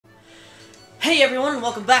Hey everyone, and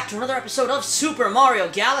welcome back to another episode of Super Mario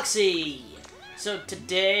Galaxy! So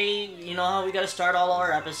today, you know how we gotta start all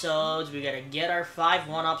our episodes, we gotta get our 5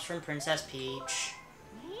 1-ups from Princess Peach.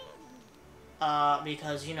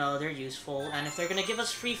 Because, you know, they're useful, and if they're gonna give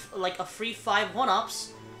us free 5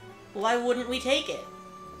 1-ups, why wouldn't we take it?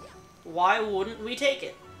 Why wouldn't we take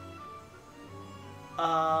it?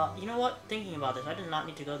 You know what? Thinking about this, I did not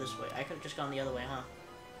need to go this way. I could've just gone the other way, huh?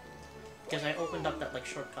 Because I opened up that,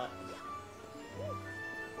 shortcut.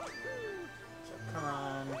 So, come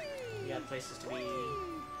on. We got places to be.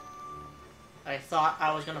 I thought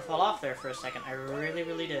I was gonna fall off there for a second. I really,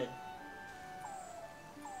 really did.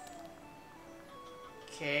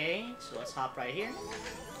 Okay, so let's hop right here.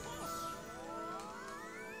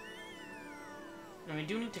 And we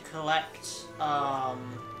do need to collect,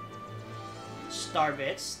 star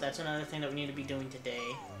bits. That's another thing that we need to be doing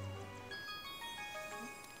today.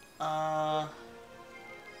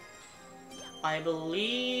 I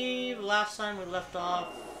believe last time we left off...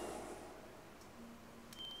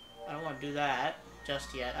 I don't want to do that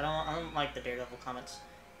just yet. I don't like the Daredevil comments.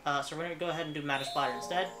 So we're gonna go ahead and do Matter Splatter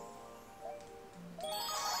instead.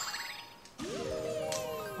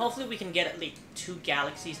 Hopefully we can get at least 2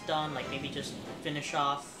 galaxies done, like maybe just finish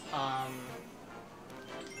off,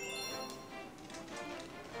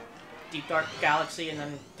 Deep Dark Galaxy and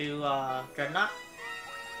then do, Dreadnought?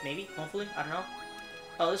 Maybe? Hopefully? I don't know.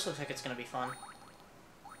 Oh, this looks like it's gonna be fun.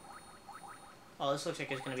 Oh, this looks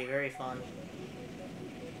like it's gonna be very fun.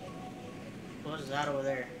 What is that over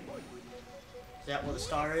there? Is that where the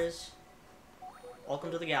star is?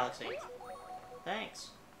 Welcome to the galaxy. Thanks.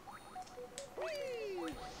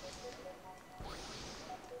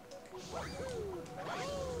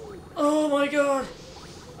 Oh my god!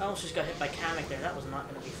 I almost just got hit by Kamek there. That was not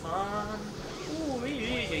gonna be fun. Ooh,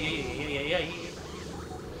 yeah.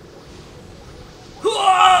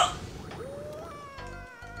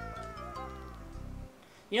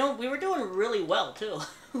 You know, we were doing really well, too.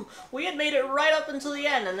 We had made it right up until the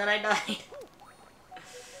end, and then I died.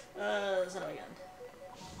 Son of a gun.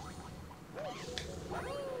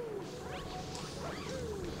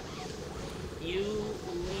 You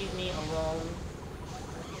leave me alone.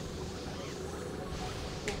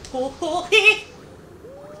 Okay.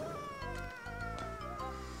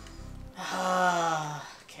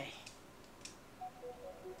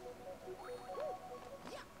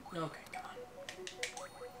 Okay, come on.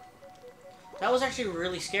 That was actually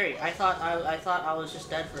really scary. I thought I was just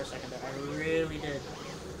dead for a second there. I really did.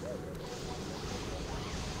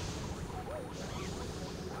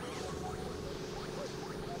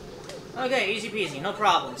 Okay, easy peasy, no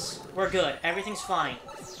problems. We're good. Everything's fine.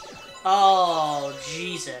 Oh,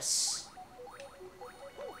 Jesus.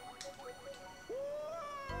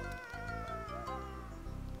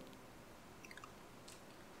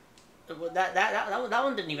 That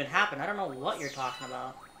one didn't even happen. I don't know what you're talking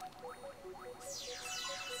about.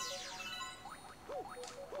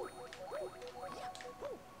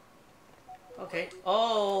 Okay.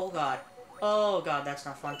 Oh, God. Oh, God, that's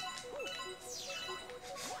not fun.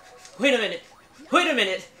 Wait a minute. Wait a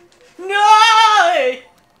minute. No!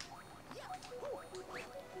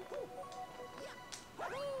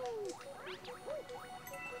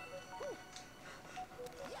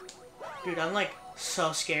 Dude, I'm like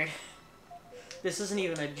so scared. This isn't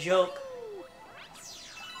even a joke.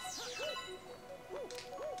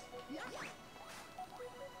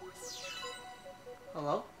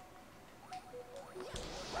 Hello?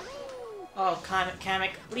 Oh,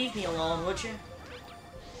 Kamek, leave me alone, would you?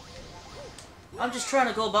 I'm just trying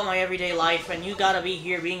to go about my everyday life, and you gotta be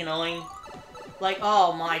here being annoying. Like,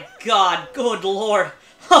 oh my god, good lord.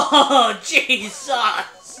 Oh,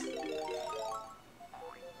 Jesus!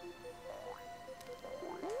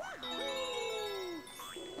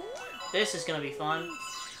 This is gonna be fun.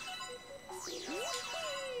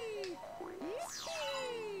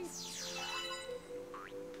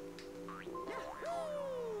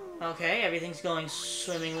 Okay, everything's going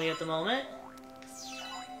swimmingly at the moment.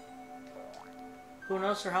 Who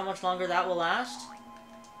knows for how much longer that will last?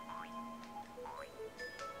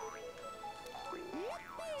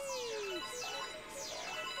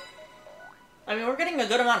 I mean, we're getting a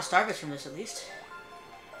good amount of starbits from this, at least.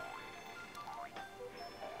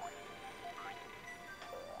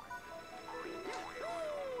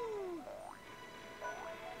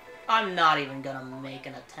 I'm not even gonna make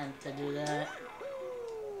an attempt to do that.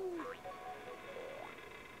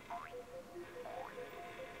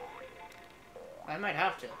 I might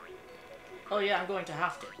have to. Oh yeah, I'm going to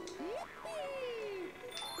have to.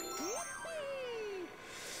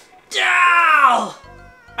 Ow!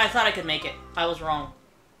 I thought I could make it. I was wrong.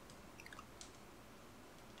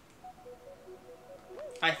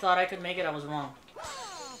 I thought I could make it, I was wrong.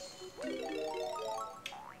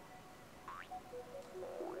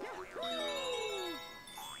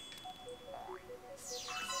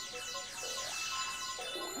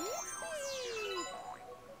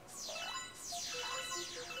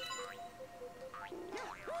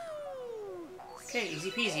 Okay,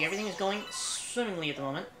 easy peasy. Everything is going swimmingly at the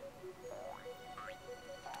moment.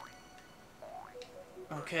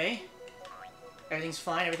 Okay. Everything's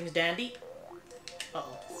fine, everything's dandy.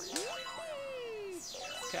 Uh-oh.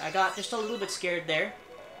 Okay, I got just a little bit scared there.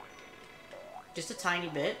 Just a tiny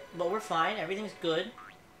bit, but we're fine, everything's good.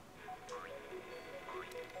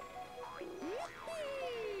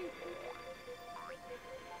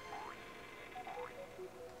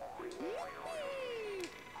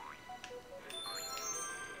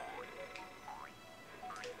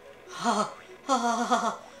 Ha ha ha ha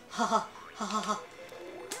ha ha ha ha ha.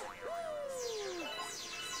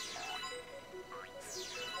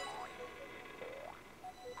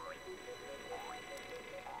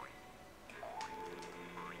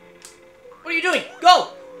 What are you doing?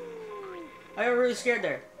 Go! I got really scared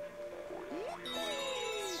there.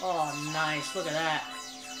 Oh, nice. Look at that.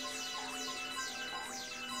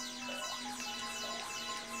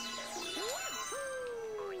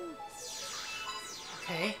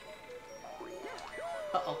 Okay.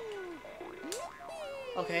 Uh-oh.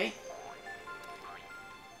 Okay.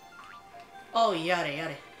 Oh, yada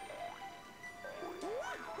yada.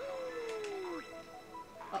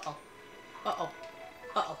 Uh-oh. Uh-oh.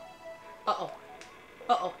 Uh-oh. Uh-oh.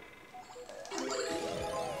 Uh-oh.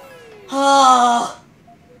 Ah!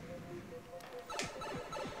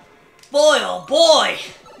 Boy, oh boy!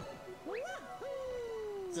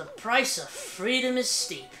 The price of freedom is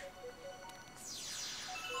steep.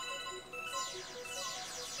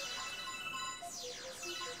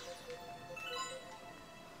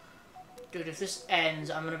 Dude, if this ends,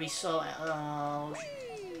 I'm gonna be so...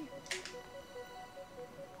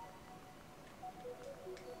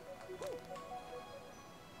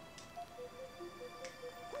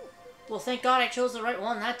 Well, thank God I chose the right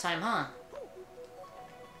one that time, huh?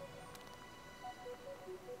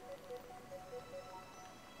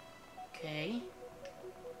 Okay.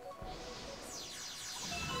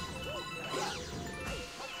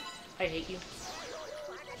 I hate you.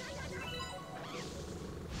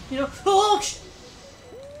 You know, oh!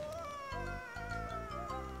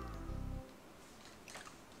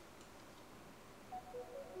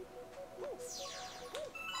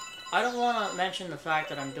 I don't want to mention the fact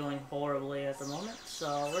that I'm doing horribly at the moment,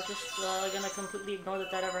 so we're just gonna completely ignore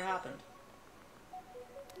that that ever happened.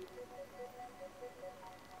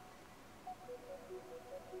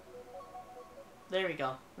 There we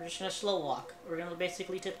go. We're just gonna slow walk. We're gonna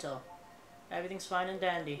basically tiptoe. Everything's fine and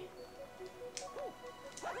dandy.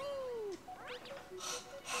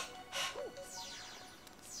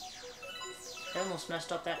 I almost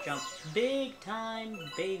messed up that jump. Big time,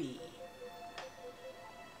 baby.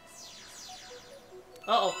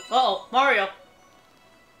 Uh-oh, uh-oh, Mario!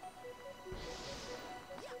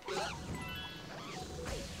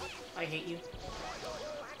 I hate you.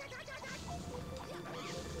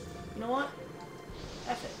 You know what?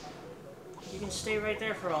 F it. You can stay right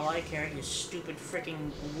there for all I care, you stupid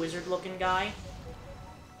freaking wizard-looking guy.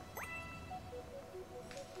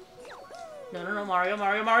 No, no, no, Mario,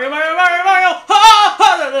 Mario, Mario, Mario, Mario, Mario!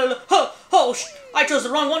 Oh, I chose the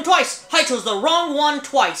wrong one twice! I chose the wrong one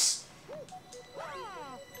twice!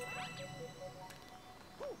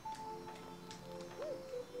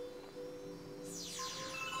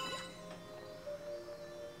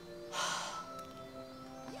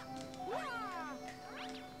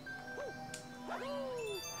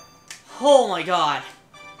 Oh my god.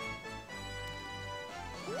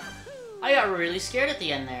 I got really scared at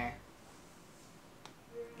the end there.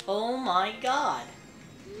 Oh my god.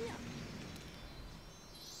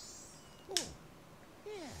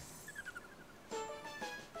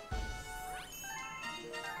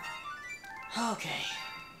 Okay.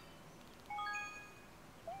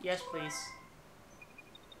 Yes, please.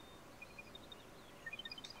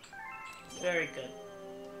 Very good.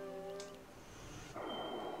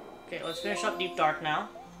 Okay, let's finish up Deep Dark now.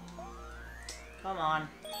 Come on.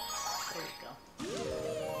 There we go.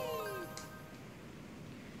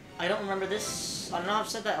 I don't remember this. I know I've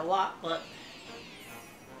said that a lot, but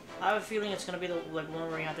I have a feeling it's gonna be the like one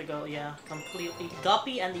where you have to go, yeah, completely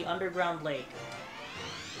Guppy and the Underground Lake.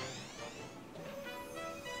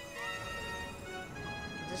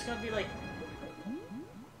 Is this gonna be like,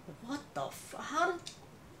 what the f? How did?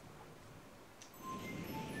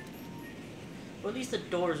 Well, at least the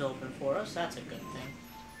door's open for us. That's a good thing.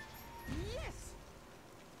 Yes.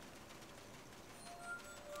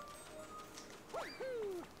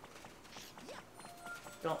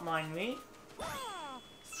 Don't mind me.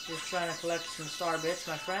 Just trying to collect some star bits,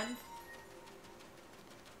 my friend.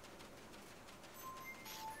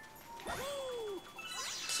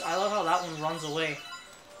 I love how that one runs away.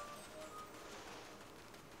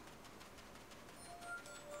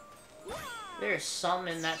 There's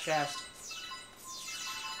something in that chest.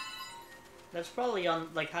 That's probably on,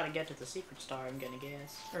 like, how to get to the secret star, I'm gonna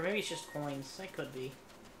guess. Or maybe it's just coins. It could be.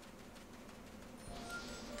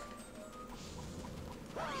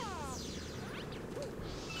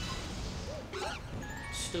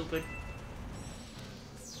 Stupid.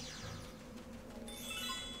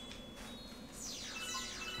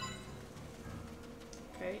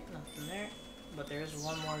 Okay, nothing there. But there is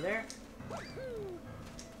one more there.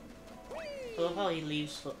 I love how he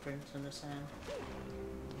leaves footprints in the sand.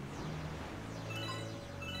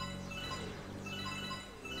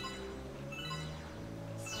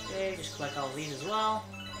 Okay, just collect all of these as well.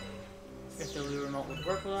 If the Wii remote would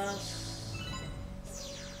work with us.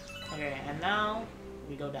 Okay, and now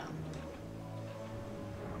we go down.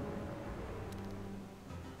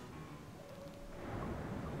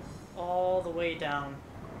 All the way down.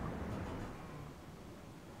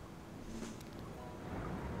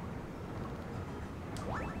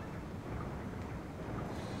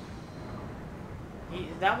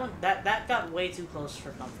 That got way too close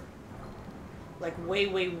for comfort. Like, way,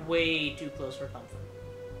 way, way too close for comfort.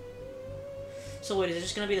 So wait, is it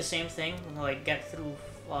just gonna be the same thing? Like, get through,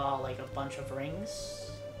 like, a bunch of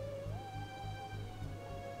rings?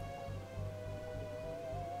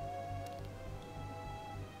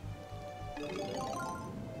 Don't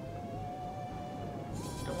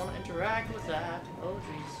want to interact with that. Oh,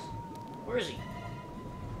 jeez. Where is he?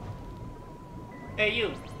 Hey,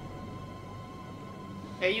 you!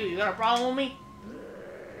 Hey, you got a problem with me?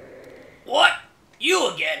 What?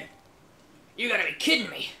 You again? You gotta be kidding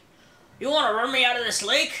me. You wanna run me out of this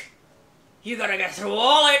lake? You gotta get through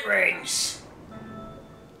all 8 rings.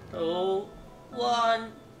 2,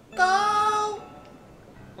 1, go! Oh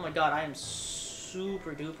my god, I am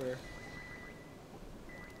super duper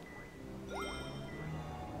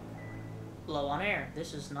low on air.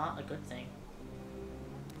 This is not a good thing.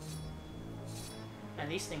 And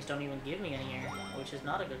these things don't even give me any air, which is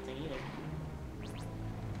not a good thing either.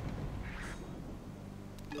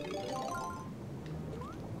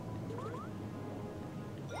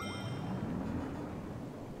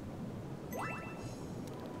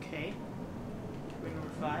 Okay. Ring number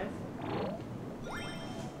 5.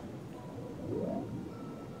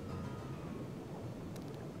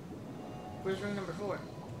 Where's ring number 4?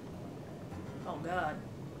 Oh god.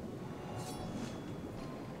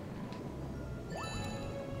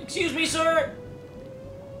 Excuse me, sir!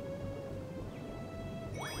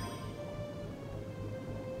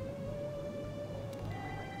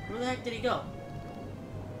 Where the heck did he go?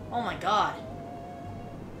 Oh my god.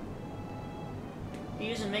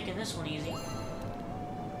 He isn't making this one easy.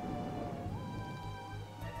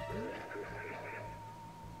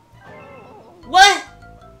 What?!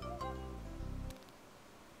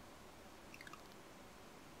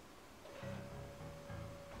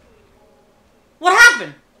 What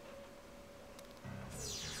happened?!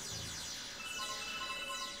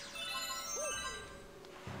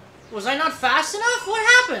 Was I not fast enough?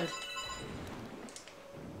 What happened?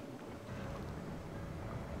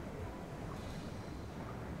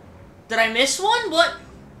 Did I miss one? What?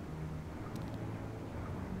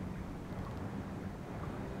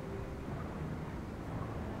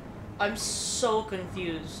 I'm so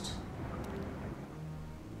confused.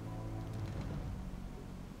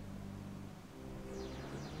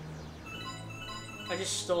 I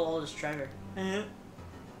just stole all this treasure.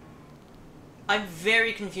 I'm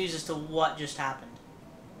very confused as to what just happened.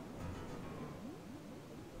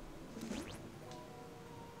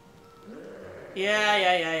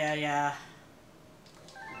 Yeah.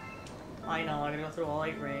 I know, I gotta go through all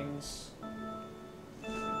 8 rings.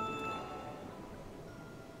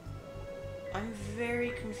 I'm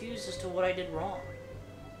very confused as to what I did wrong.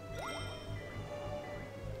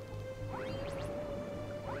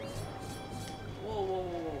 Whoa.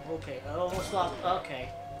 Okay, I almost lost.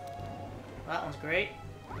 Okay. That one's great.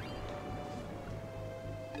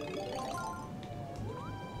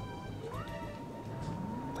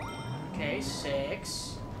 Okay,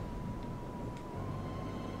 6.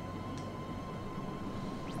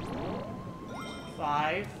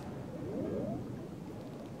 Five.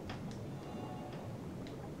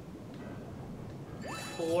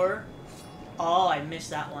 4. Oh, I missed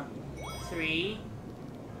that one. 3.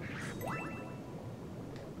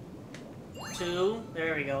 2.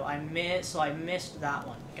 There we go. I missed that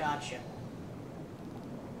one. Gotcha.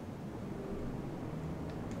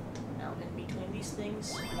 between these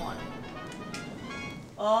things? One.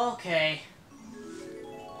 Okay.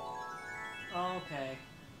 Okay.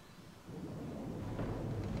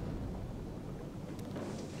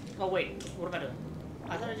 Oh wait, what am I doing?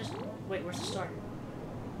 I thought I just... Wait, where's the star?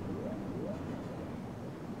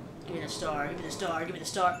 Give me the star, give me the star, give me the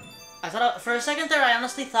star. I thought, for a second there, I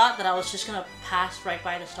honestly thought that I was just gonna pass right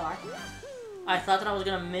by the star. I thought that I was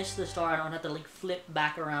gonna miss the star and I would have to, like, flip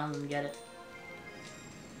back around and get it.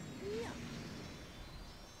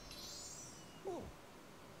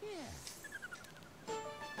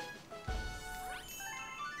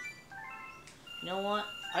 You know what?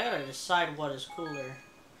 I gotta decide what is cooler.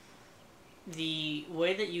 The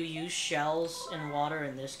way that you use shells in water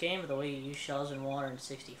in this game, or the way you use shells in water in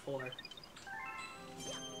 64.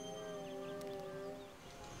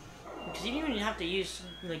 Because you didn't even have to use,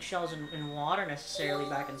 like, shells in water necessarily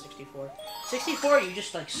back in 64. 64, you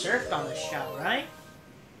just, like, surfed on the shell, right?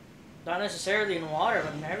 Not necessarily in water,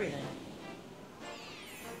 but in everything.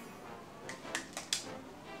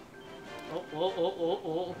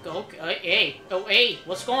 Oh, okay, hey, oh, hey,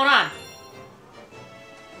 what's going on?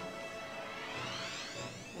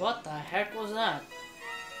 What the heck was that?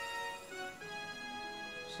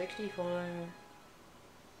 64...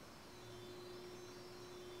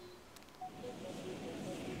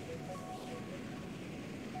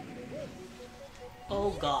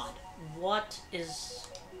 Oh god, what is...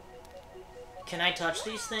 Can I touch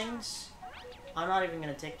these things? I'm not even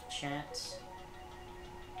gonna take the chance.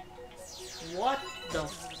 What the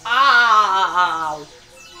f- Ow!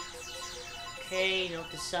 Okay, note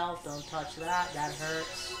to self, don't touch that, that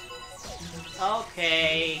hurts.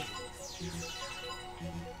 Okay.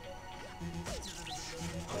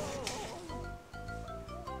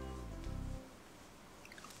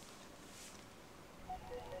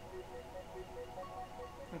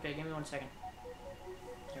 Okay, give me 1 second.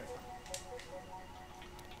 There we go.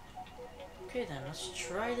 Okay then, let's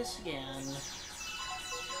try this again.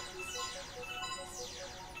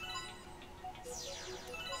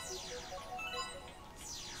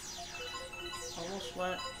 Almost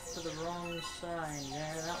went to the wrong side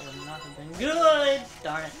there. That would not have been good!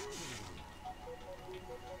 Darn it.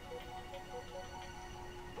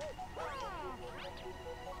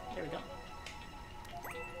 There we go.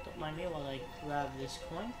 Don't mind me while I grab this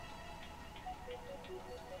coin.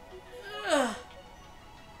 Ugh.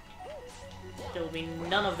 There will be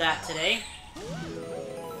none of that today.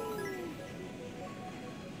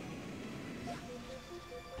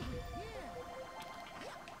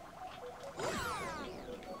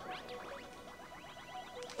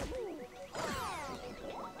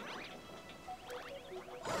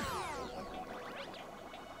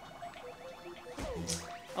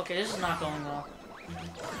 Okay, this is not going well.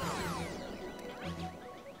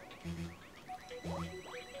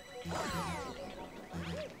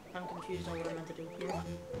 I'm confused on what I meant to do here.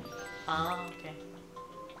 Ah, okay.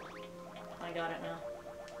 I got it now.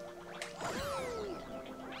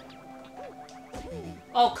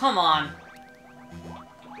 Oh, come on!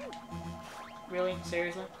 Really?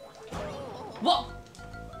 Seriously? What?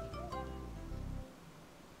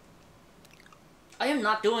 I am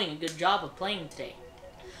not doing a good job of playing today.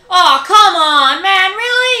 Oh, come on, man!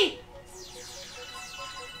 Really?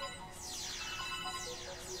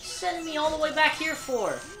 Sending me all the way back here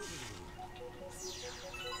for?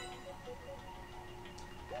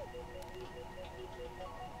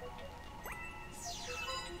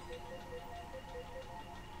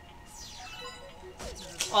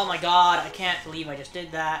 Oh my god, I can't believe I just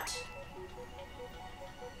did that.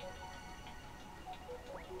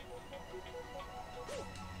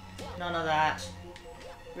 None of that.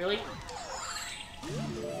 Really?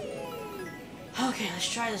 Okay, let's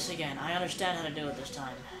try this again. I understand how to do it this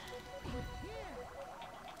time.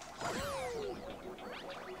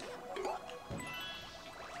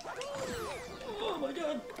 Oh my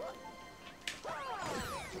god.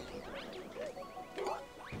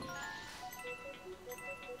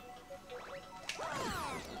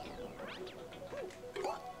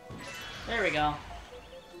 There we go.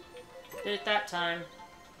 Did it that time.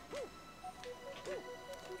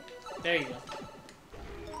 There you go.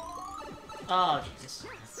 Oh, Jesus.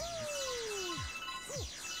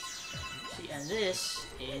 See, and this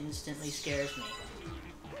instantly scares me.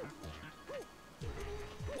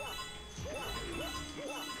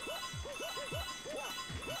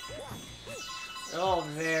 Oh,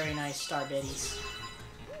 very nice star biddies.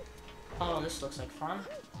 Oh, this looks like fun.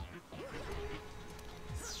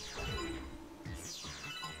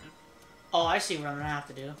 Oh, I see what I'm gonna have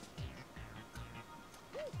to do.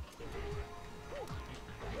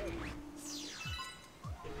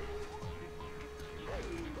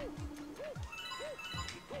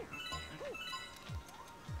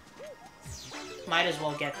 Might as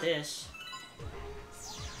well get this.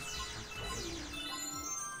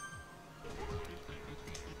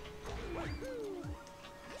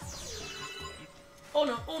 Oh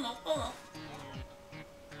no, oh no, oh no.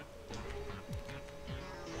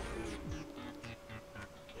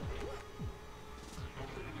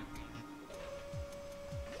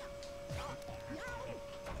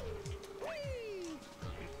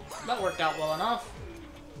 That worked out well enough.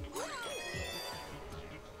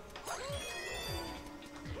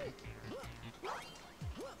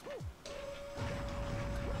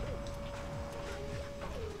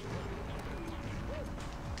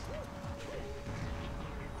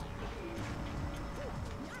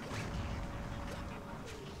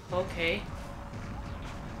 Okay.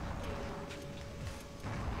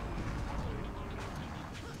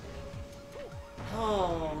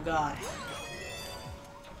 Oh god.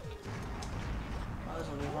 Oh, this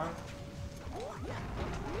will be fun.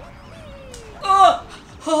 Oh!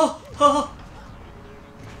 Oh! Oh!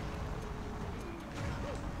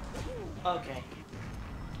 Okay.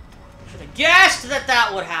 Should have guessed that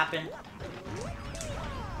that would happen.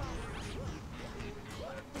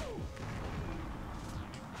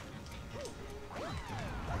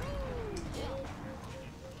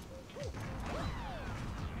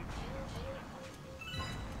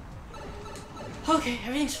 Okay,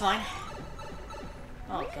 everything's fine.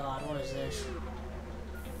 Oh god, what is this?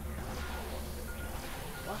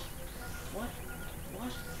 What? What?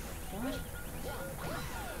 What? What?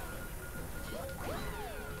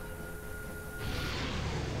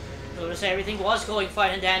 I was gonna say everything was going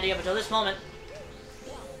fine and dandy up until this moment.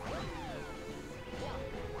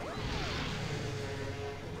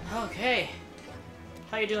 Okay.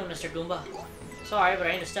 How you doing, Mr. Goomba? Sorry, but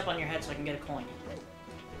I need to step on your head so I can get a coin.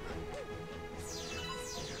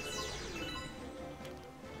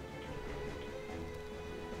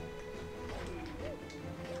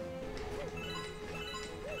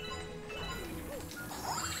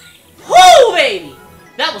 Woo, baby!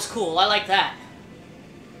 That was cool. I like that.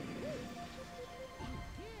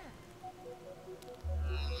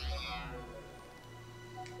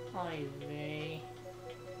 Ay, vey.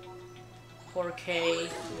 4K.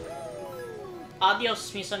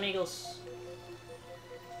 Adios, mis amigos.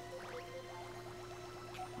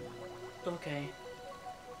 Okay.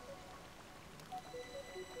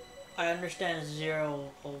 I understand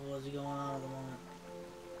zero of what's going on at the moment.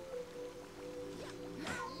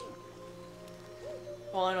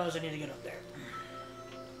 All I know is I need to get up there.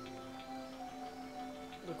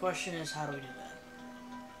 The question is, how do we do that?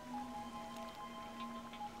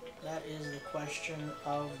 That is the question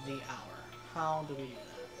of the hour. How do we do that?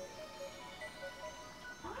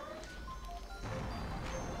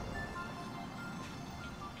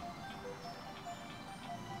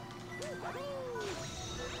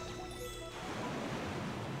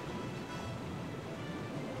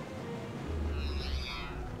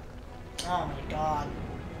 Oh my god.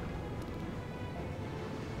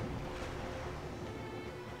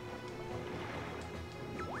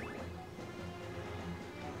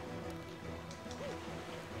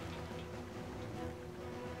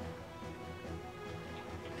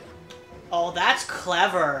 Oh, that's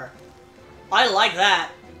clever. I like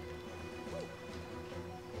that.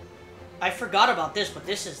 I forgot about this, but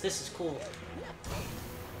this is cool.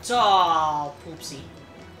 Oh, poopsie.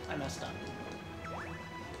 I messed up.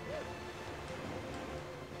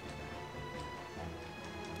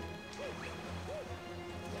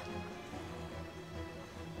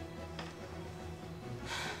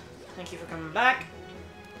 Thank you for coming back.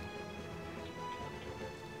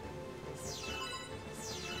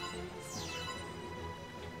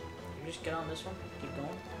 You just get on this one. Keep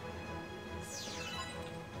going.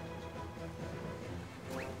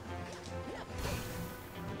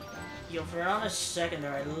 Yo, for around a second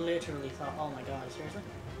there, I literally thought, oh my god, seriously?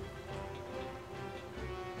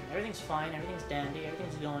 Everything's fine, everything's dandy,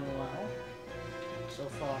 everything's going well. So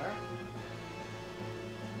far.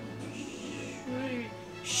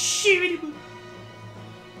 Shibbity boo.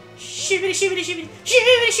 Shibbity shibbity shibbity.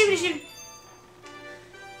 Shibbity shibbity shibbity.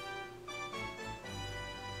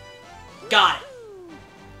 Got it.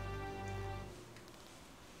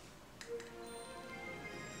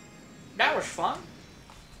 That was fun.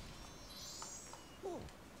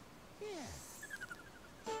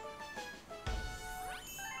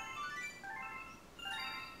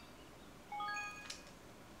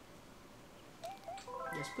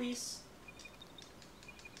 Yes, please.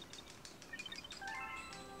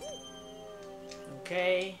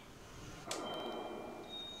 Okay.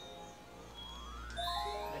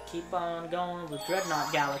 I keep on going with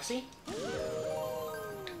Dreadnought Galaxy.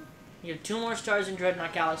 You have 2 more stars in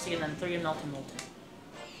Dreadnought Galaxy and then 3 in Molten.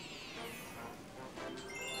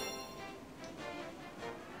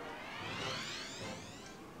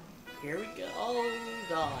 Here we go. Oh,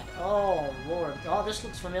 God. Oh, Lord. Oh, this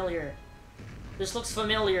looks familiar. This looks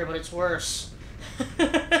familiar, but it's worse.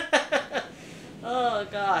 Oh,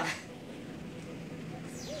 God.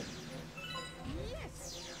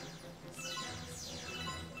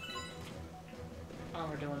 Oh,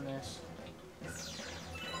 we're doing this.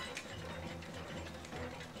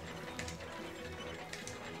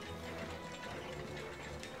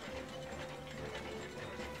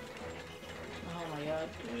 Oh my God.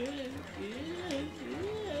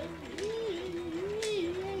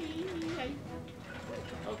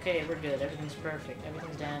 Okay, we're good. Everything's perfect.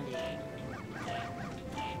 Everything's dandy.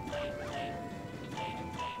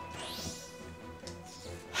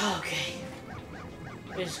 Okay.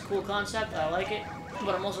 It's a cool concept. I like it.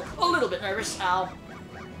 But I'm also a little bit nervous. Ow.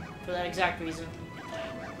 For that exact reason.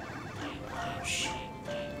 Oh, shit.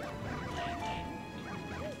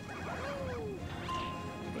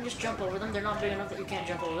 You can just jump over them. They're not big enough that you can't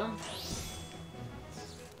jump over them.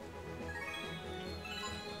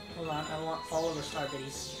 Hold on. I want all of the star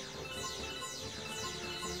biddies.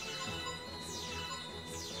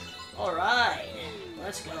 Alright.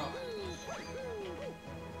 Let's go.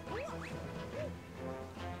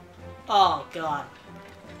 Oh, God.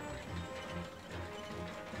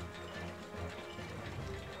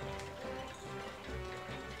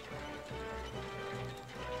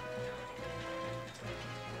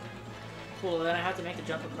 Cool, then I have to make the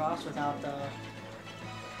jump across without the...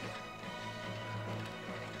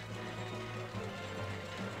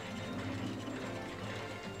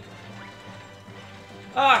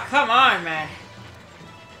 Oh, come on, man.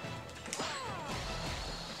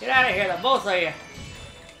 Get out of here, the both of you.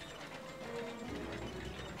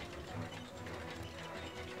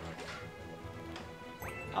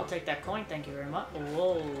 I'll take that coin, thank you very much.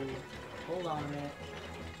 Whoa. Hold on a minute.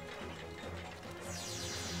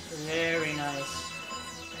 Very nice.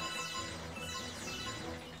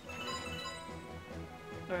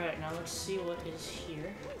 Alright, now let's see what is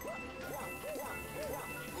here.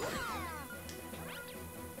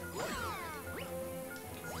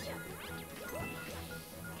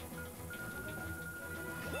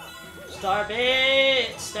 Star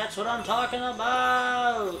bits! That's what I'm talking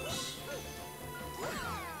about!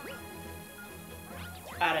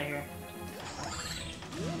 Out of here.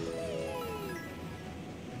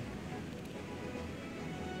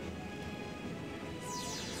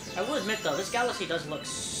 I will admit though, this galaxy does look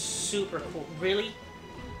super cool. Really?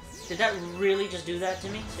 Did that really just do that to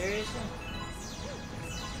me? Seriously?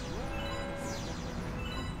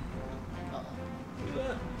 Uh-oh.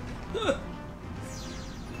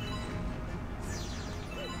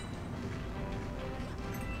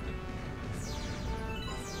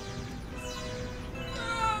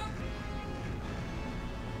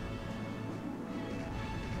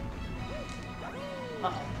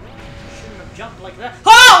 Uh-oh. Shouldn't have jumped like that.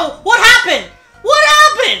 Oh! What happened? What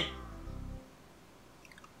happened?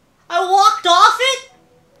 I walked off it?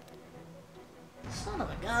 Son of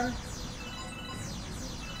a gun.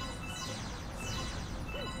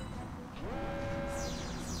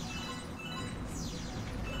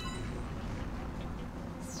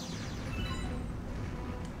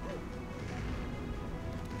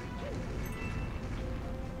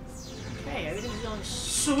 Okay, everything's going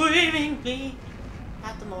swimmingly.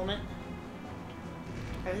 At the moment,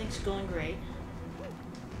 everything's going great.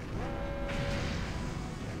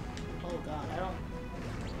 Oh God, I don't...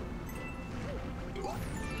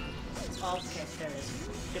 Okay, there it is.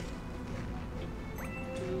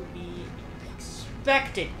 To be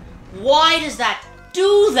expected. Why does that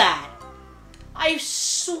do that? I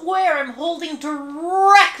swear I'm holding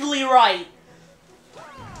directly right.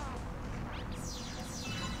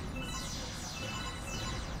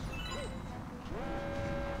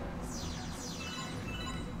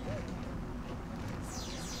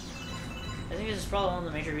 I think this is probably one of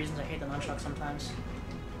the major reasons I hate the nunchuck sometimes.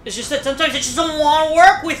 It's just that sometimes it just don't want to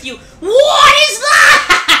work with you. What is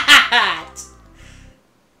that?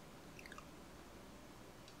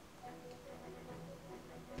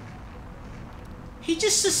 He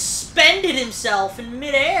just suspended himself in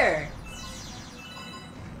midair.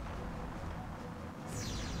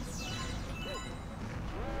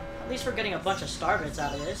 At least we're getting a bunch of star bits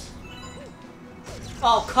out of this.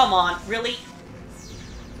 Oh, come on. Really?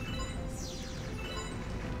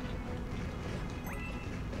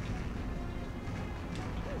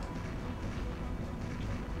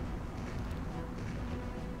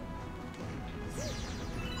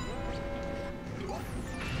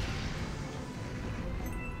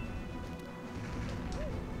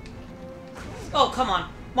 Oh, come on.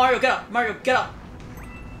 Mario, get up. Mario, get up.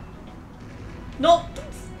 No.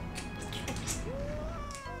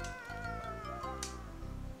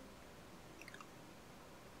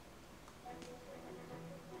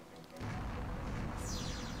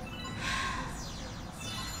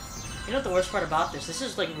 You know what the worst part about this? This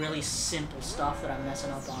is like really simple stuff that I'm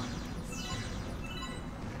messing up on.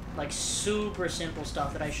 Like super simple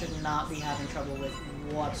stuff that I should not be having trouble with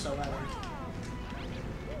whatsoever.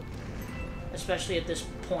 Especially at this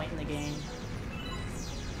point in the game.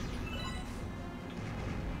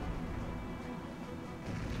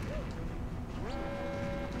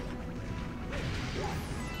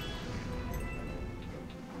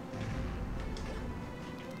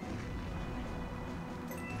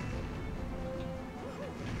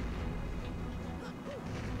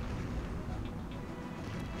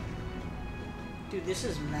 Dude, this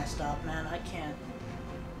is messed up, man. I can't.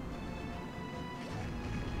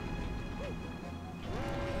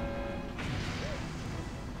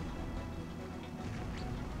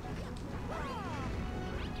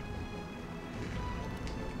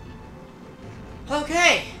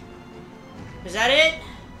 Okay. Is that it?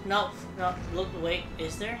 No, no. Look, wait.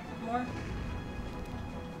 Is there more?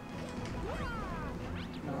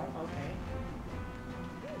 No. Okay.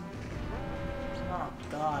 Oh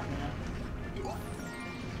God, man.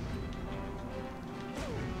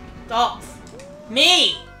 Oh,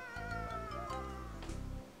 me!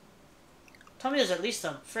 Tell me there's at least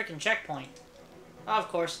a frickin' checkpoint. Oh, of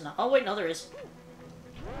course not. Oh wait, no, there is.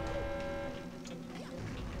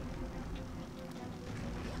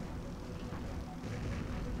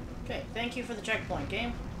 Okay, thank you for the checkpoint,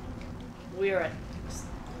 game. We are at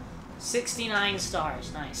 69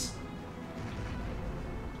 stars. Nice.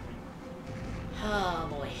 Oh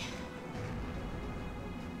boy.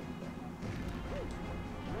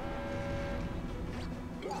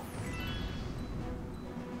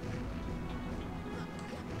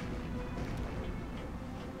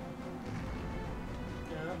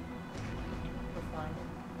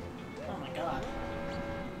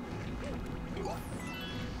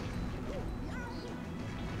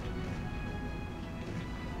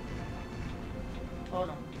 Oh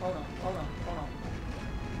no, oh no, oh no, oh no.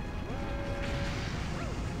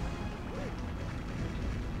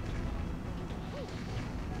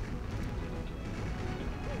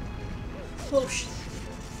 Oh shit.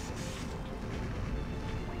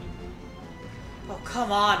 Oh,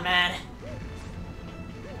 come on, man.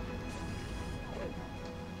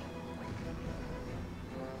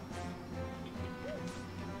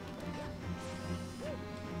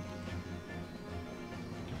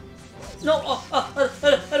 No,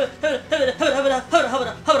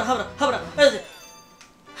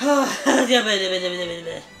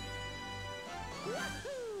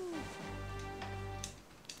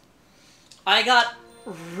 I got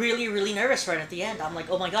really, really nervous right at the end. I'm like,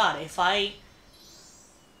 oh my god, if I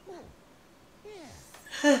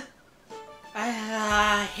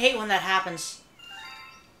hate when that happens.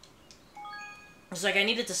 It's like I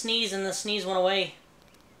needed to sneeze and the sneeze went away.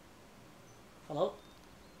 Hello?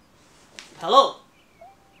 Hello?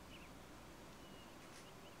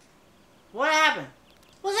 What happened?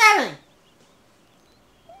 What's happening?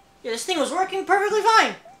 Yeah, this thing was working perfectly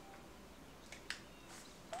fine.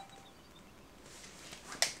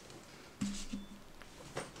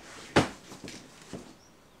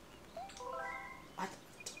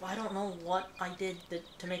 I don't know what I did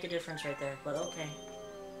to make a difference right there, but okay.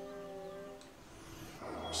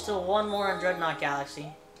 Still one more on Dreadnought Galaxy.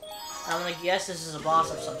 I'm gonna guess this is a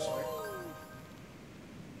boss of some sort.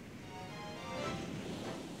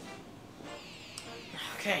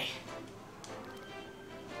 Okay.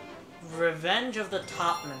 Revenge of the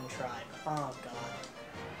Topman Tribe. Oh god.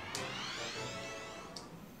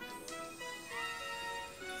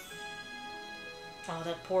 Oh,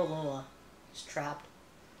 that poor Lula is trapped.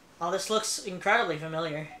 Oh, this looks incredibly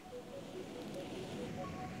familiar.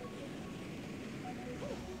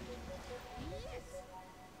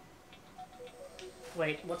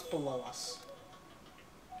 Wait, what's below us?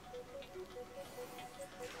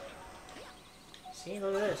 See,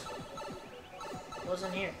 look at this.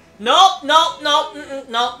 Wasn't here. Nope, nope, nope,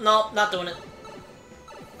 nope, nope, not doing it.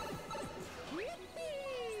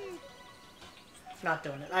 Not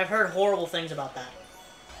doing it. I've heard horrible things about that.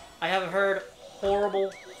 I have heard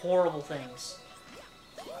horrible, horrible things.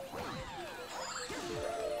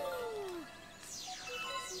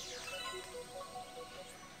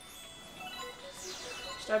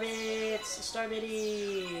 Starbits!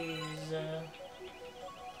 Starbitties!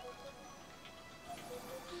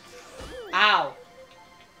 Ow!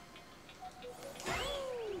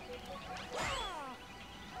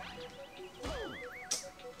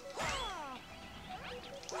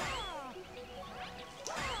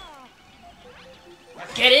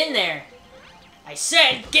 Get in there! I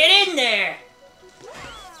said, get in there!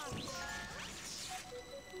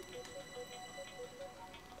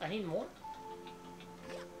 I need more?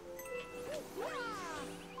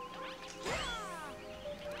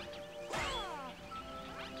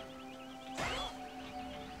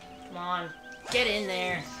 Come on, get in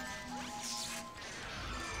there.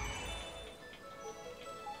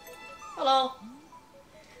 Hello.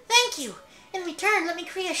 Thank you. In return, let me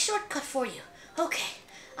create a shortcut for you. Okay,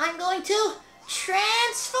 I'm going to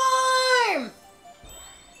transform!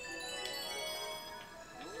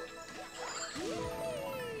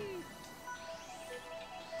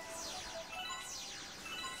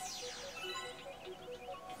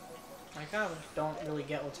 I kind of don't really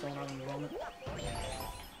get what's going on in the moment.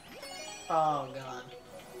 Oh god.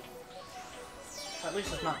 At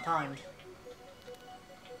least it's not timed.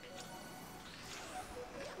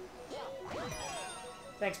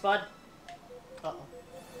 Thanks, bud. Uh-oh.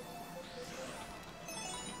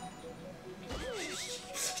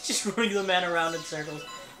 Just running the man around in circles.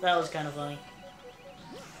 That was kind of funny.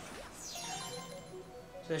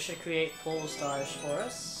 So this should create pole stars for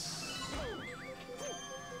us.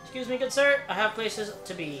 Excuse me, good sir. I have places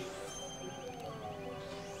to be.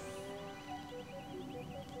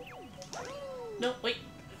 No, wait.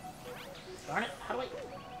 Darn it. How do I...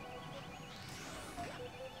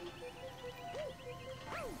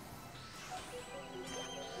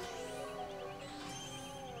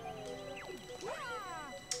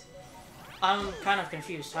 I'm kind of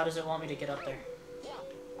confused. How does it want me to get up there?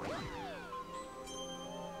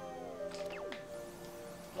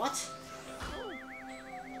 What?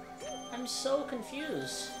 I'm so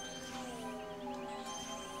confused.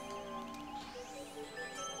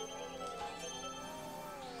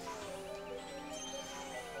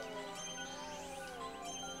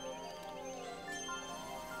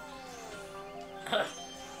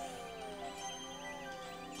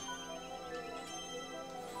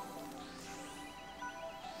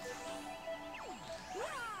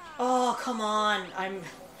 Oh, come on.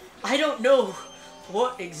 I don't know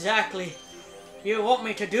what exactly you want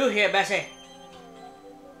me to do here, Bessie.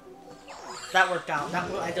 That worked out.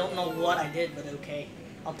 I don't know what I did, but okay.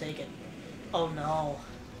 I'll take it. Oh no.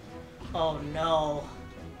 Oh no.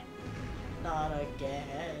 Not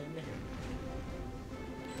again.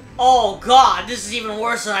 Oh god, this is even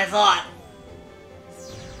worse than I thought.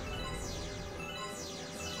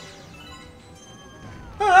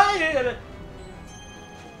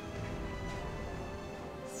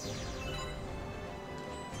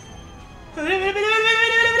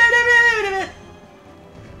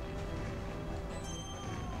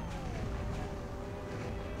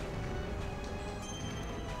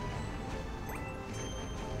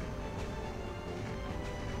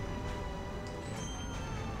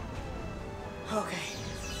 Okay.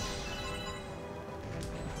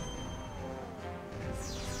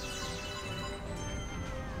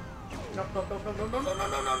 No, no, no, no, no, no, no, no,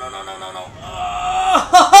 no, no, no, no, no, no.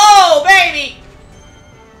 Oh, baby!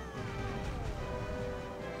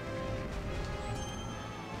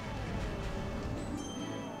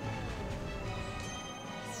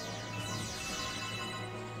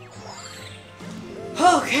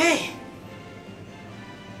 Okay.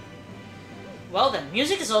 Well then,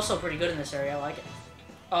 music is also pretty good in this area. I like it.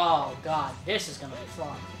 Oh god, this is gonna be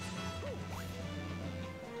fun.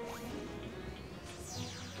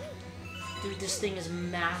 Dude, this thing is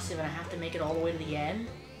massive and I have to make it all the way to the end?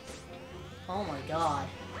 Oh my god.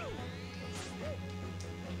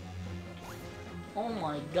 Oh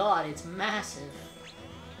my god, it's massive.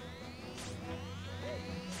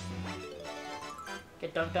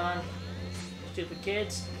 Get dunked on. Stupid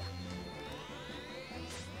kids.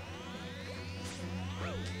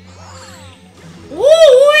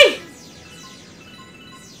 Woo-wee!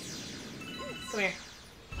 Come here.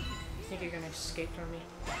 You think you're gonna escape from me?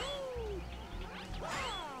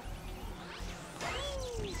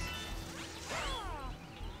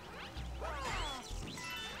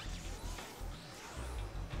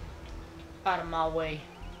 Out of my way.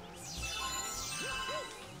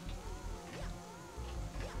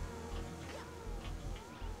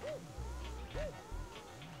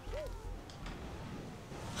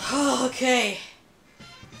 Okay.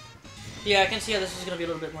 Yeah, I can see how this is going to be a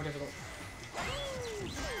little bit more difficult.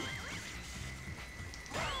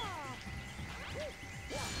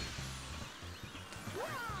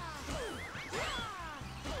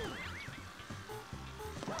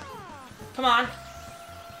 Come on.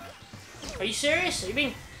 Are you serious? Are you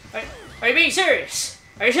being serious?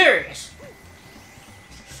 Are you serious?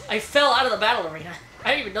 I fell out of the battle arena. I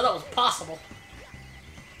didn't even know that was possible.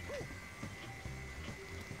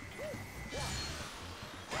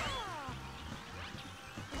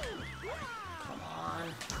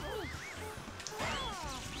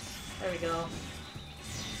 go.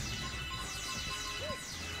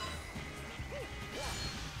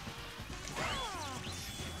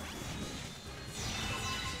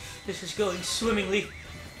 This is going swimmingly.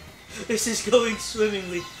 This is going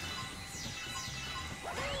swimmingly.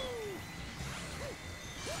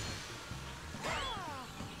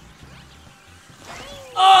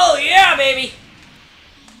 Oh yeah, baby!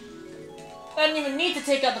 I didn't even need to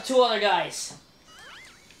take out the 2 other guys.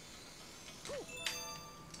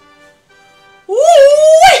 Woo!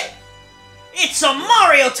 It's a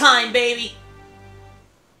Mario time, baby!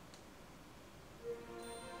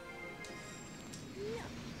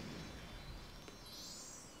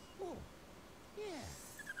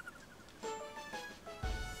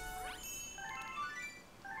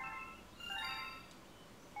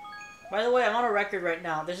 By the way, I'm on a record right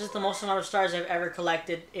now. This is the most amount of stars I've ever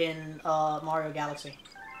collected in Mario Galaxy.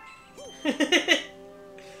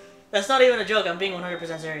 That's not even a joke. I'm being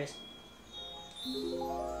 100% serious.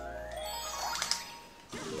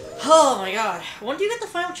 Oh my god. When do you get the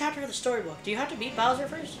final chapter of the storybook? Do you have to beat Bowser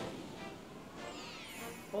first?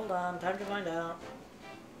 Hold on. Time to find out.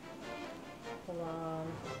 Hold on.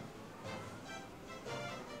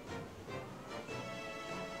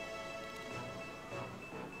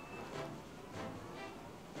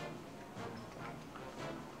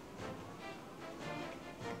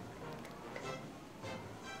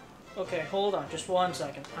 Okay, hold on, just 1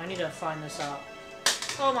 second. I need to find this out.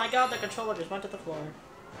 Oh my god, the controller just went to the floor.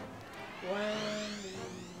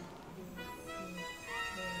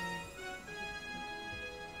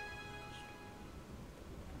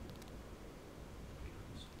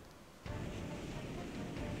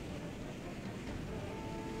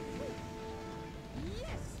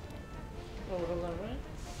 Oh, hold on, what?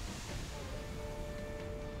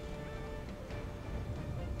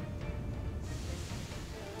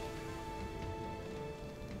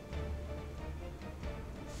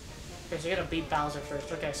 Okay, so you gotta beat Bowser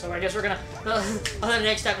first. Okay, so I guess we're gonna... on the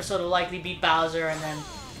next episode, we'll likely beat Bowser and then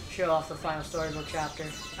show off the final storybook chapter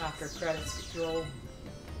after credits roll.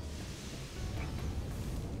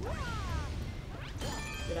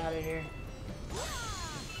 Get out of here.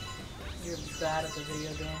 You're bad at the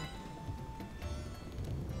video game.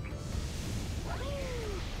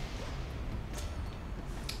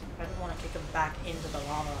 I didn't want to kick him back into the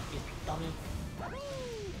lava, you dummy.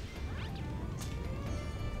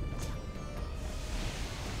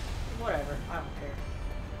 Whatever, I don't care.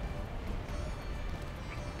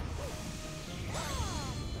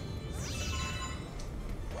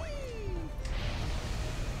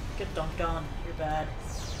 Get dunked on, you're bad.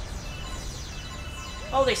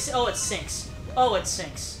 Oh, oh, it sinks. Oh, it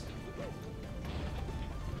sinks.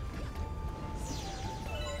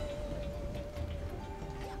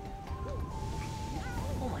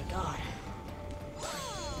 Oh my god.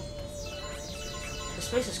 This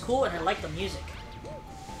place is cool and I like the music.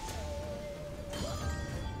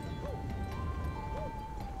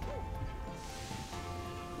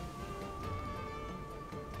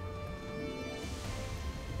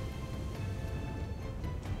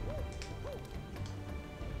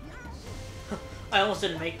 I almost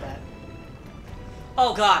didn't make that.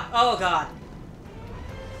 Oh god, oh god.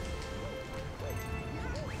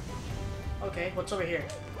 Okay, what's over here?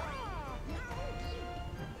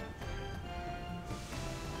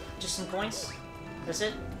 Just some coins? That's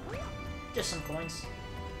it? Just some coins.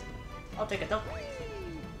 I'll take it though.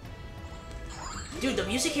 Dude, the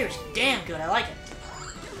music here is damn good, I like it.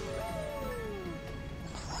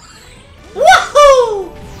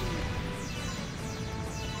 Woohoo!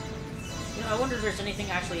 I wonder if there's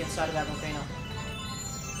anything actually inside of that volcano.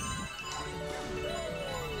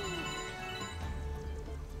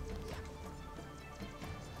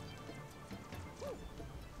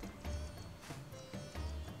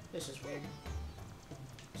 This is weird.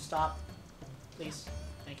 Stop. Please.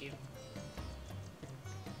 Thank you.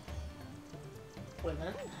 Wait a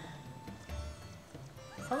minute.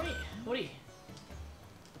 How many? What do you...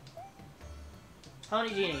 How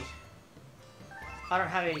many do you need? I don't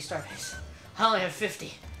have 80 star base. I only have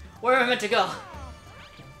 50. Where am I meant to go?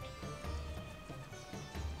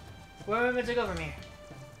 Where am I meant to go from here?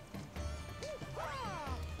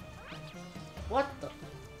 What the?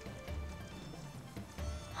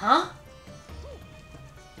 Huh?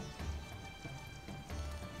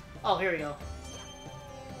 Oh, here we go.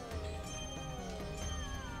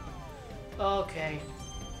 Okay.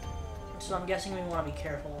 So I'm guessing we want to be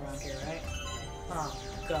careful around here, right? Oh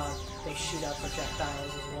god, they shoot out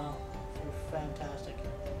projectiles as well. They're fantastic.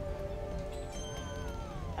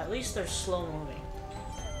 At least they're slow moving.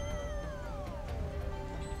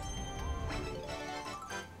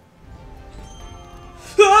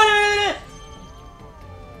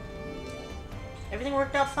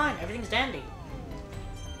 worked out fine. Everything's dandy.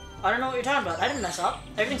 I don't know what you're talking about. I didn't mess up.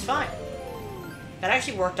 Everything's fine. That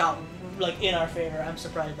actually worked out, like, in our favor. I'm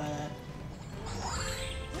surprised by that.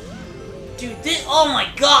 Dude, this... Oh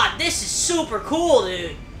my god! This is super cool,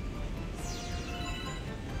 dude!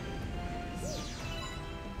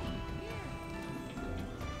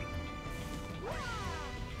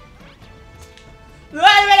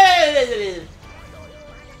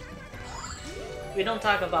 We don't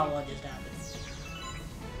talk about what just happened.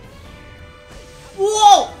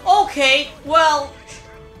 Whoa! Okay, well...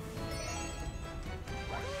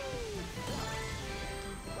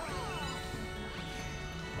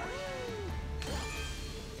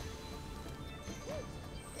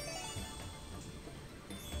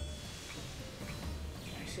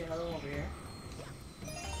 I see another one over here.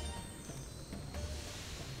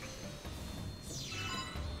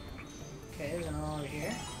 Okay, there's another one over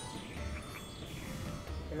here.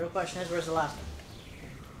 The real question is, where's the last one?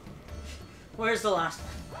 Where's the last one?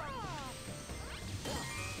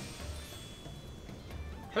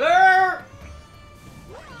 Hello?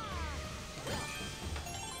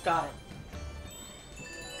 Got it.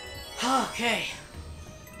 Okay.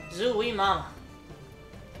 Zooey mama.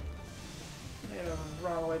 I gotta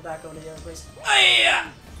run all the way back over to the other place. Ay-ya!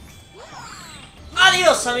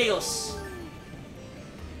 Adios, amigos!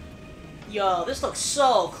 Yo, this looks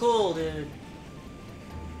so cool, dude.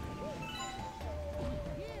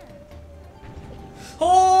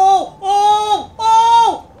 Oh! Oh!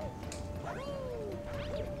 Oh!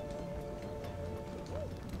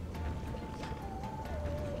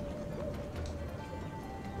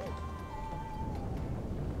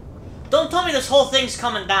 Don't tell me this whole thing's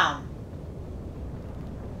coming down.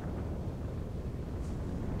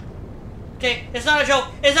 Okay, it's not a joke.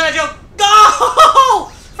 It's not a joke. Go!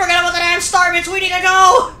 Forget about the damn star bits. We need to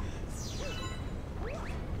go!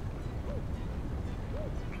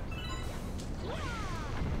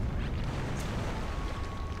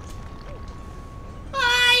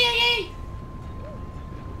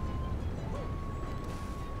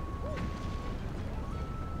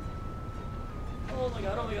 Oh my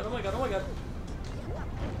god, oh my god, oh my god, oh my god.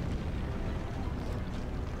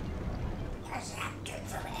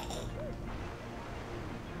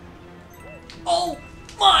 Oh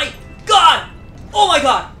my god! Oh my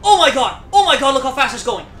god! Oh my god! Oh my god, look how fast it's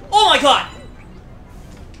going! Oh my god!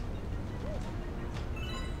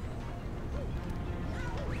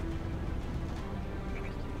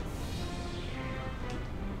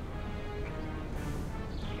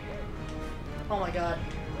 Oh my god.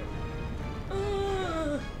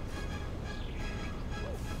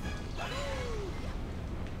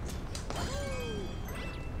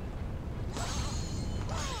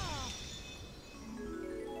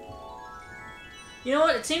 You know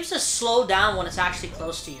what? It seems to slow down when it's actually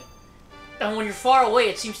close to you. And when you're far away,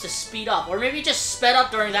 it seems to speed up. Or maybe it just sped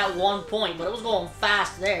up during that one point, but it was going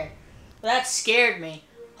fast there. That scared me.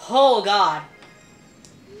 Oh god.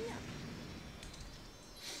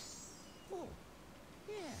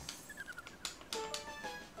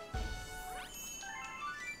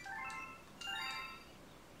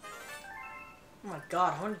 Oh my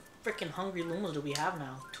god, how many freaking hungry Lumas do we have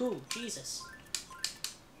now? 2, Jesus.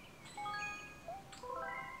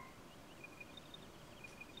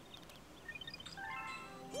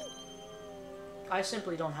 I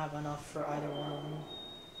simply don't have enough for either one of them.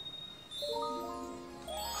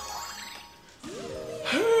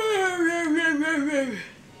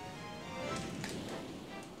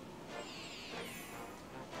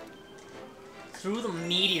 Through the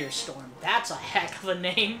meteor storm. That's a heck of a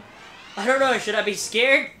name. I don't know, should I be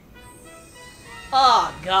scared?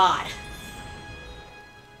 Oh, God.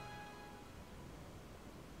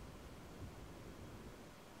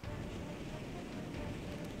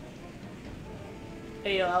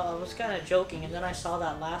 Hey, I was kind of joking, and then I saw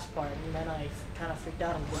that last part, and then I kind of freaked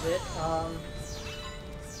out a little bit.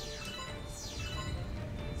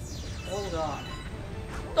 Oh, God.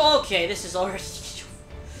 Okay, this is already...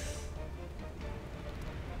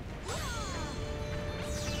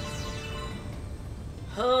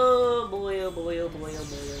 Oh boy, oh boy, oh boy, oh boy, oh boy, oh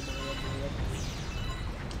boy, oh boy.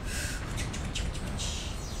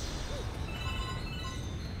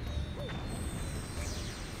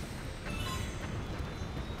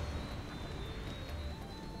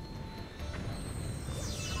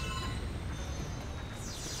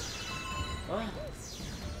 What?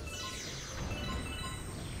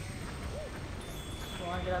 Come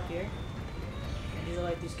on, get up here. I need to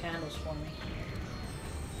light these candles for me.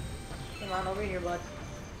 Come on, over here, bud.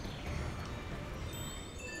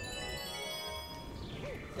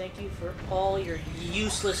 Thank you for all your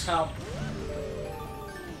useless help.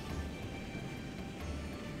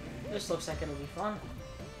 This looks like it'll be fun.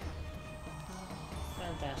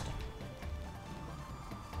 Fantastic.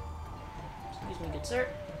 Excuse me, good sir.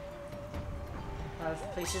 Out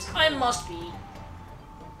of places I must be.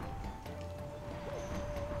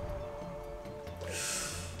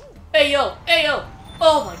 Hey yo! Hey yo!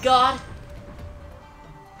 Oh my god!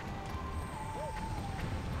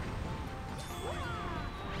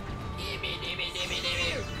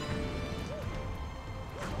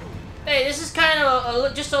 Hey, this is kind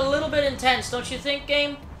of just a little bit intense, don't you think,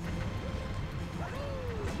 game?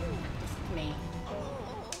 Me.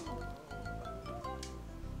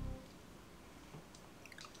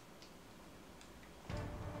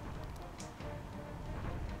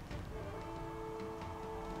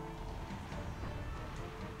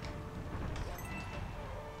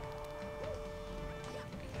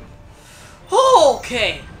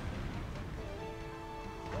 Okay.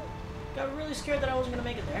 Got really scared that I wasn't gonna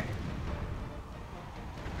make it there.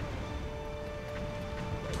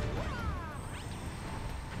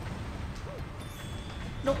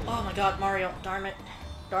 Nope. Oh my god, Mario. Darn it.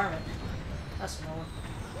 Darn it. That's annoying.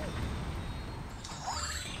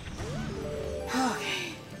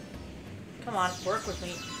 Okay. Come on, work with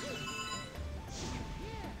me.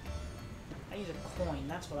 I need a coin.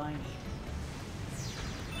 That's what I need.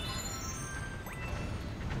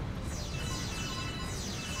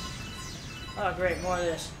 Oh great, more of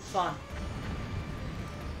this. Fun.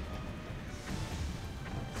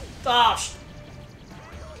 Oh, God.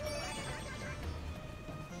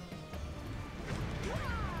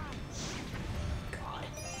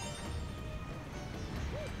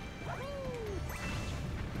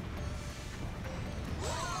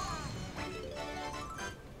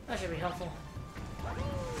 That should be helpful.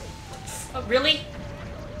 Oh, really?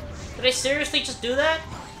 Did I seriously just do that?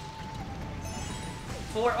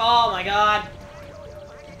 Oh my god.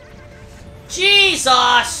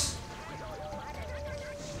 Jesus!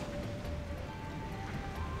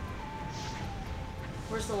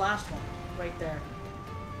 Where's the last one? Right there.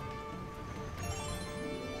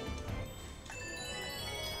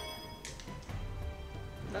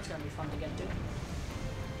 That's gonna be fun to get to.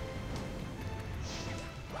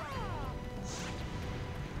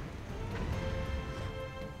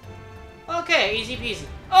 Okay, easy peasy.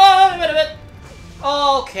 Oh, wait a minute.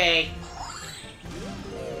 Okay.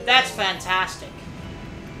 That's fantastic.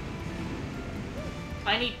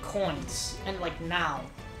 I need coins. And, like, now.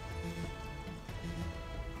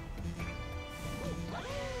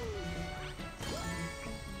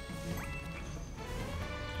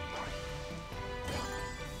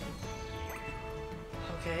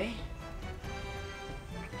 Okay.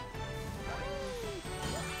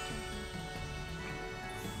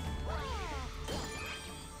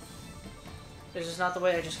 This is not the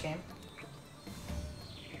way I just came.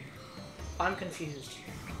 I'm confused.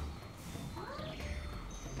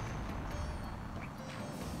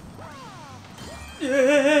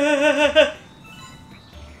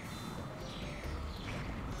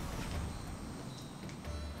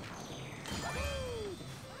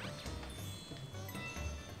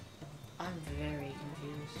 I'm very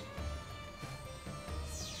confused.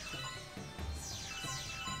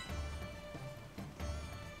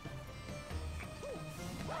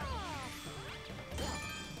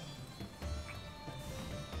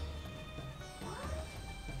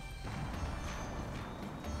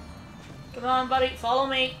 Come on, buddy, follow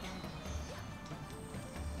me.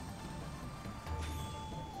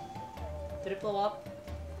 Did it blow up?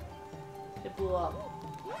 It blew up.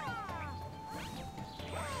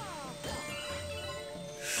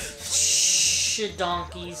 Shit,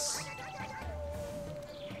 donkeys.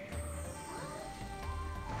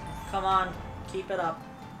 Come on, keep it up.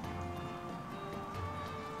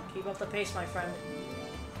 Keep up the pace, my friend.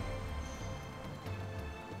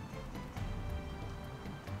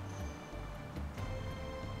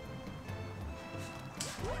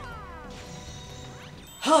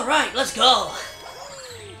 All right, let's go.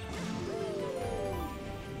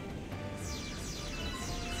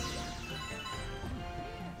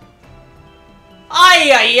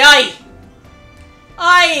 Ay, ay, ay.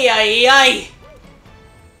 Ay, ay, ay.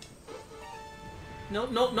 No,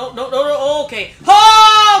 no, no, no, no, no. Okay.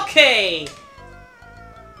 Okay.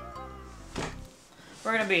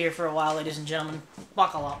 We're gonna be here for a while, ladies and gentlemen.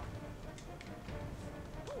 Buckle up.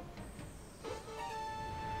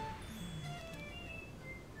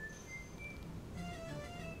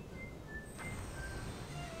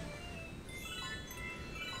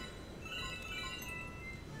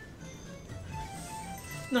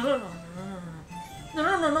 No, no, no, no, no, no,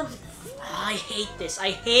 no, no, no. I hate this.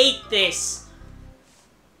 I hate this.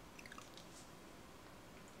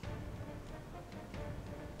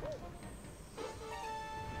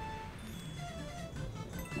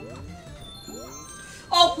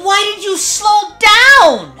 Why did you slow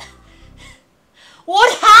down?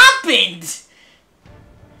 What happened?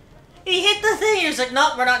 He hit the thing. He was like,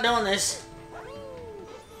 nope, we're not doing this.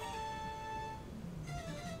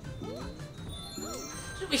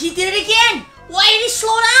 He did it again. Why did he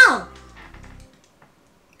slow down?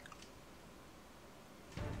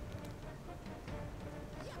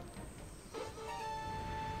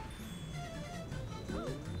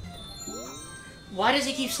 Why does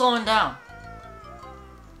he keep slowing down?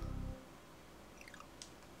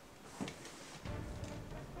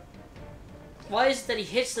 Why is it that he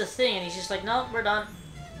hits the thing and he's just like, no, we're done.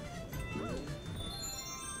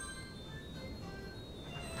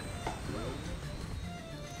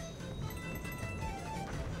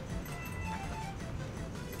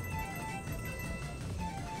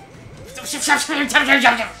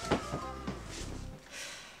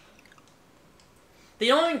 The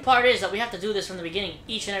annoying part is that we have to do this from the beginning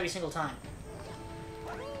each and every single time.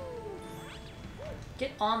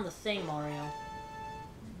 Get on the thing, Mario.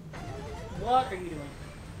 What are you doing?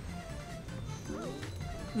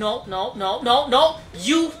 No, no, no, no, no!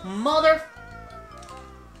 You mother...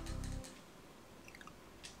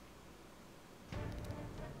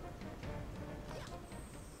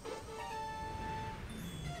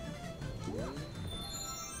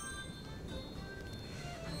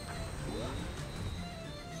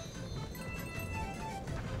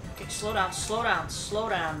 Okay, slow down, slow down, slow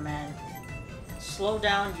down, man. Slow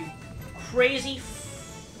down, you crazy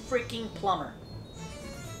freaking plumber.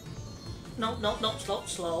 No, no, no, slow,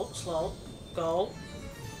 slow, slow. Go.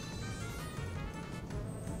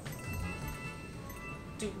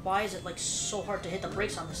 Dude, why is it like so hard to hit the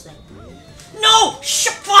brakes on this thing? No!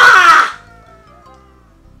 Shafah!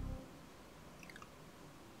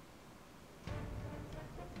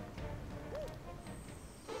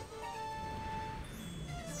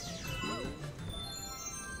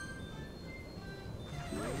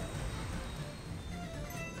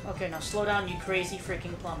 Okay, now slow down, you crazy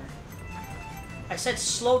freaking plumber. I said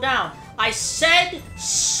slow down. I said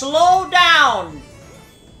slow down!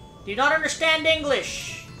 Do you not understand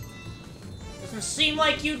English? Doesn't seem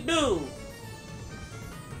like you do.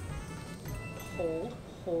 Hold,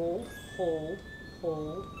 hold, hold,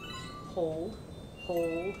 hold, hold,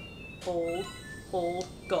 hold, hold, hold,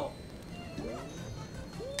 go.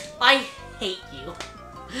 I hate you.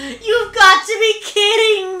 You've got to be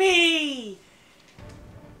kidding me!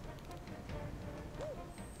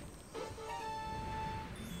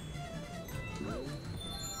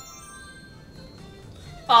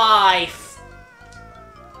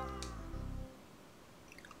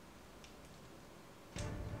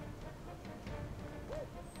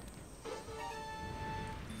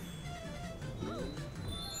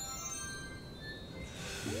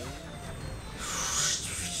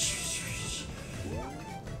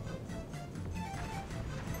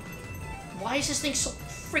 Why is this thing so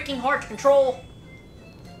freaking hard to control?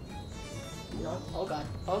 No, oh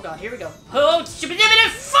god, here we go. Oh,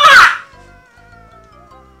 fuck!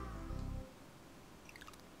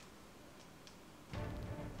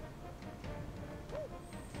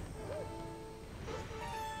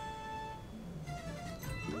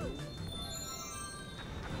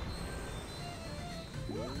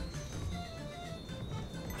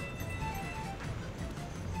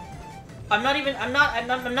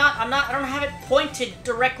 I don't have it pointed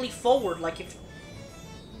directly forward, like if...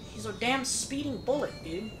 He's a damn speeding bullet,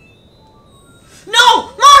 dude.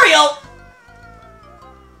 No! Mario!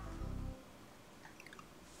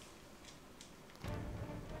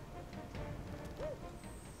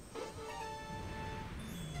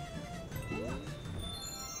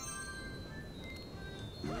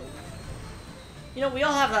 You know, we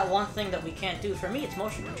all have that one thing that we can't do. For me, it's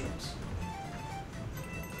motion controls.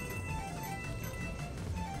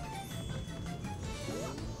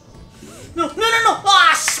 No, no, no, no! Ah!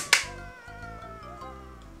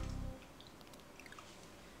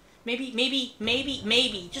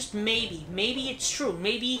 Maybe, just maybe it's true.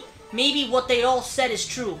 Maybe what they all said is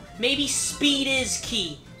true. Maybe speed is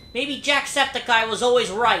key. Maybe Jacksepticeye was always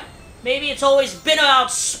right. Maybe it's always been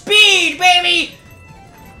about speed, baby!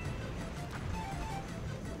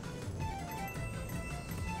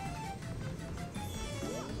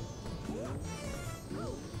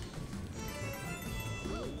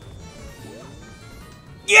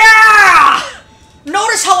 Yeah!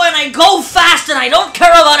 Notice how when I go fast and I don't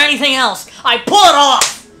care about anything else, I pull it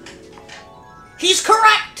off. He's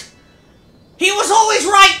correct. He was always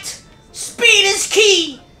right. Speed is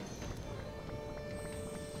key.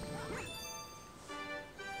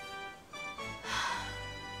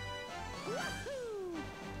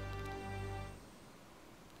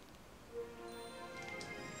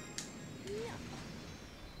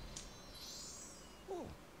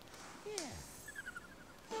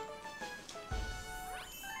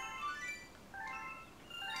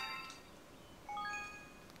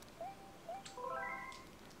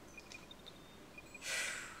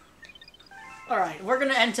 Alright, we're going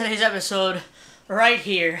to end today's episode right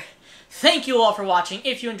here. Thank you all for watching.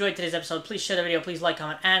 If you enjoyed today's episode, please share the video, please like,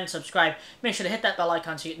 comment, and subscribe. Make sure to hit that bell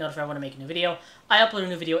icon so you get notified when I make a new video. I upload a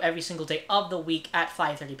new video every single day of the week at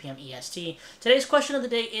 5:30 p.m. EST. Today's question of the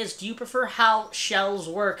day is, do you prefer how shells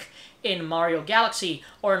work in Mario Galaxy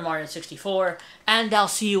or in Mario 64? And I'll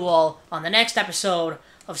see you all on the next episode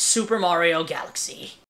of Super Mario Galaxy.